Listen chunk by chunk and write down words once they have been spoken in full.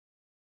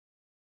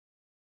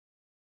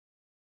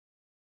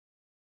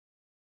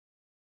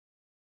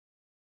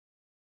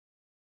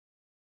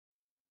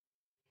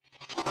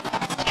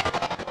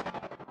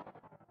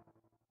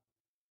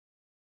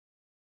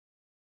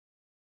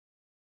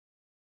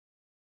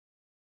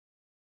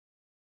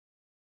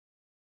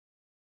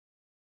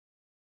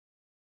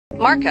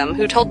Marcum,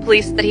 who told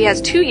police that he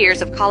has 2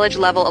 years of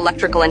college-level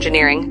electrical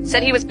engineering,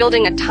 said he was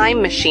building a time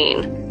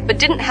machine, but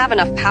didn't have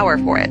enough power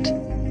for it.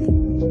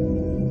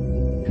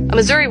 A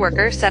Missouri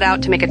worker set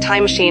out to make a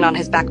time machine on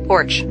his back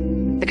porch.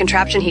 The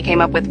contraption he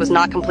came up with was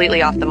not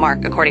completely off the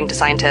mark, according to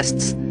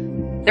scientists.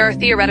 There are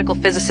theoretical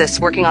physicists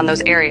working on those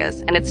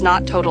areas, and it's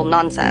not total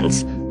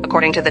nonsense,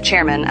 according to the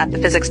chairman at the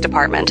physics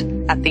department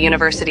at the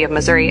University of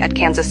Missouri at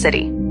Kansas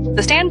City.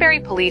 The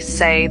Stanberry police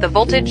say the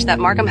voltage that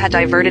Marcum had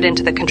diverted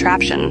into the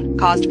contraption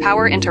caused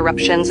power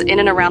interruptions in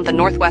and around the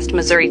northwest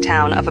Missouri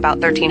town of about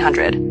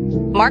 1,300.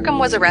 Marcum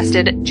was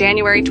arrested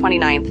January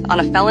 29th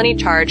on a felony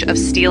charge of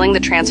stealing the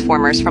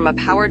transformers from a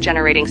power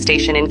generating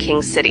station in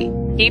Kings City.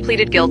 He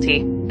pleaded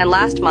guilty, and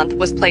last month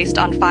was placed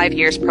on 5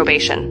 years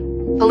probation.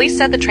 Police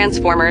said the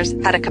transformers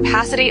had a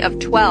capacity of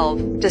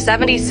 12 to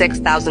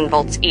 76,000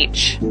 volts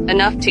each,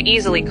 enough to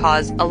easily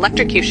cause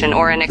electrocution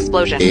or an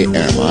explosion.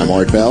 I'm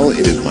Art Bell.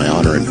 It is my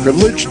honor and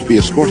privilege to be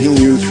escorting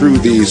you through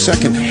the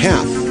second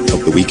half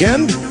of the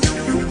weekend,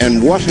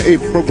 and what a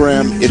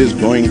program it is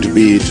going to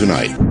be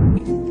tonight.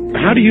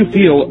 How do you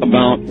feel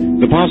about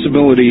the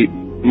possibility,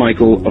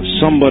 Michael, of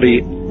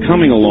somebody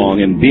coming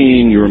along and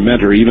being your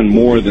mentor, even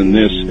more than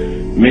this,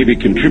 maybe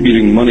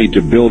contributing money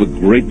to build a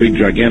great big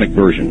gigantic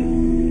version?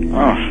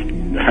 Oh,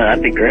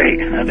 that'd be great.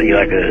 That'd be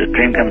like a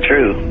dream come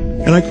true.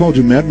 And I called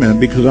you Madman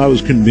because I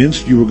was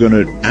convinced you were going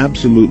to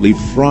absolutely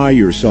fry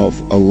yourself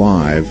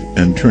alive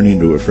and turn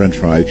into a French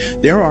fry.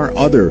 There are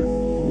other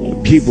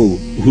people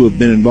who have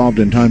been involved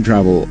in time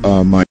travel,